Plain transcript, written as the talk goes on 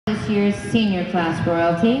year's senior class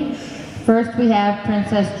royalty. First we have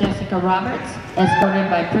Princess Jessica Roberts, escorted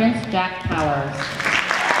by Prince Jack Powers.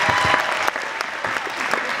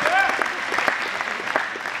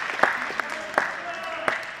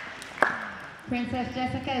 Princess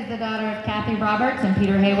Jessica is the daughter of Kathy Roberts and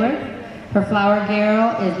Peter Hayward. Her flower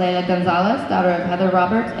girl is Layla Gonzalez, daughter of Heather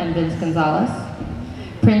Roberts and Vince Gonzalez.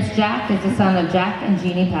 Prince Jack is the son of Jack and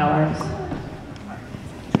Jeannie Powers.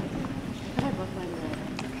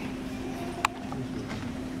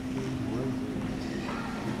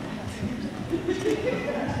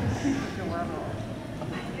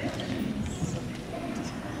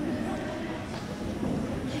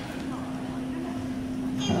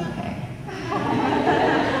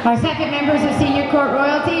 Our second members of senior court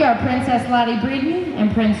royalty are Princess Lottie Breeden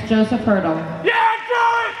and Prince Joseph Hurdle. Yeah,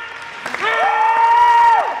 Joey!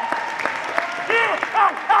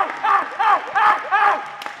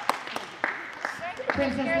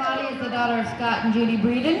 Princess Lottie is the daughter of Scott and Judy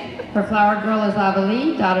Breeden. Her flower girl is Ava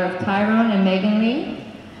Lee, daughter of Tyrone and Megan Lee.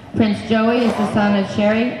 Prince Joey is the son of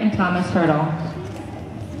Sherry and Thomas Hurdle.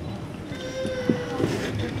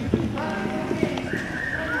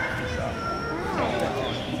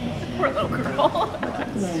 Poor little girl.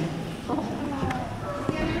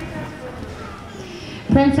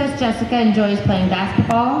 Princess Jessica enjoys playing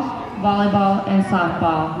basketball, volleyball, and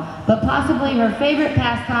softball, but possibly her favorite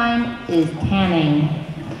pastime is tanning.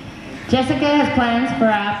 Jessica has plans for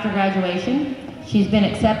after graduation. She's been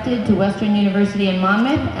accepted to Western University in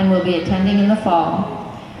Monmouth and will be attending in the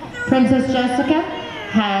fall. Princess Jessica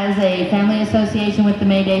has a family association with the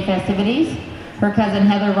May Day festivities. Her cousin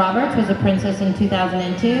Heather Roberts was a princess in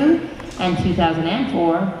 2002 and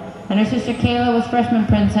 2004, and her sister Kayla was freshman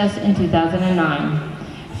princess in 2009.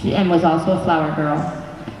 And was also a flower girl.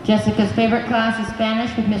 Jessica's favorite class is Spanish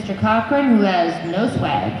with Mr. Cochran, who has no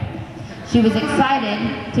swag. She was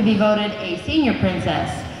excited to be voted a senior princess.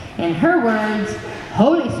 In her words,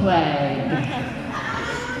 holy swag.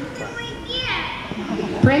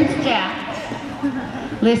 Prince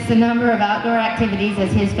Jack lists a number of outdoor activities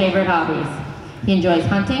as his favorite hobbies. He enjoys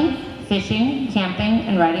hunting, fishing, camping,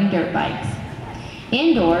 and riding dirt bikes.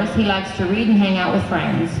 Indoors, he likes to read and hang out with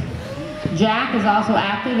friends. Jack is also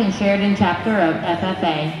active in Sheridan chapter of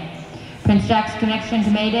FFA. Prince Jack's connection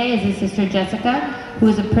to May Day is his sister Jessica, who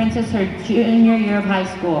is a princess her junior year of high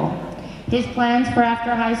school. His plans for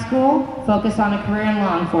after high school focus on a career in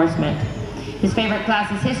law enforcement. His favorite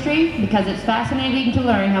class is history because it's fascinating to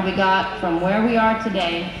learn how we got from where we are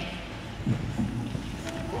today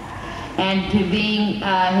and to being,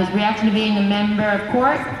 his reaction to being a member of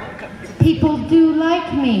court. People do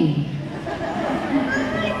like me.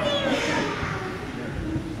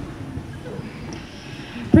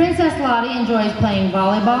 Princess Lottie enjoys playing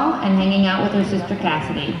volleyball and hanging out with her sister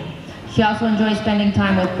Cassidy. She also enjoys spending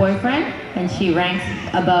time with boyfriend, and she ranks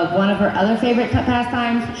above one of her other favorite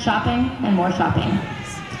pastimes, shopping and more shopping.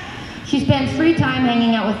 She spends free time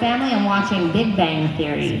hanging out with family and watching Big Bang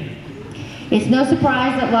Theory. It's no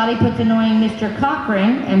surprise that Lottie puts annoying Mr.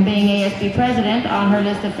 Cochran and being ASB president on her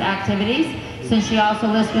list of activities, since she also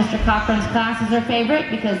lists Mr. Cochran's class as her favorite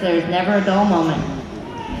because there's never a dull moment.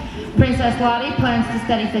 Princess Lottie plans to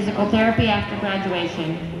study physical therapy after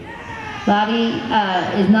graduation. Lottie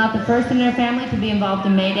is not the first in her family to be involved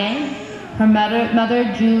in May Day. Her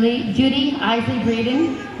mother Judy Isley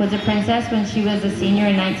Breeden, was a princess when she was a senior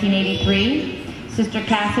in 1983. Sister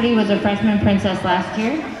Cassidy was a freshman princess last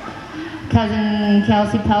year. Cousin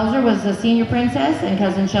Kelsey Pelzer was a senior princess, and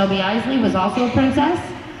cousin Shelby Isley was also a princess.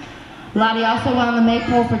 Lottie also won the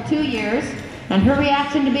maypole for 2 years, and her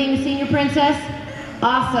reaction to being a senior princess: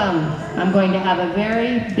 awesome, I'm going to have a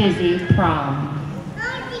very busy prom.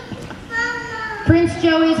 Prince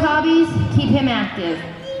Joey's hobbies keep him active.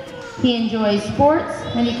 He enjoys sports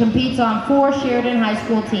and he competes on 4 Sheridan High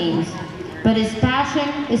School teams, but his passion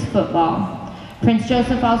is football. Prince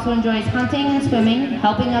Joseph also enjoys hunting and swimming,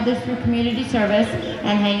 helping others through community service,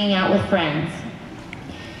 and hanging out with friends.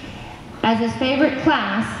 As his favorite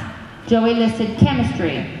class, Joey listed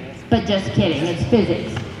chemistry, but just kidding, it's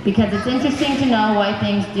physics, because it's interesting to know why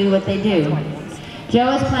things do what they do. Joe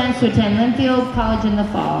has plans to attend Linfield College in the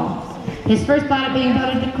fall. His first thought at being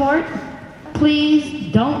voted to court: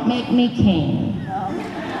 please don't make me king.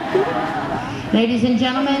 Ladies and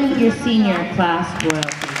gentlemen, your senior class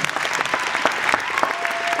royalty.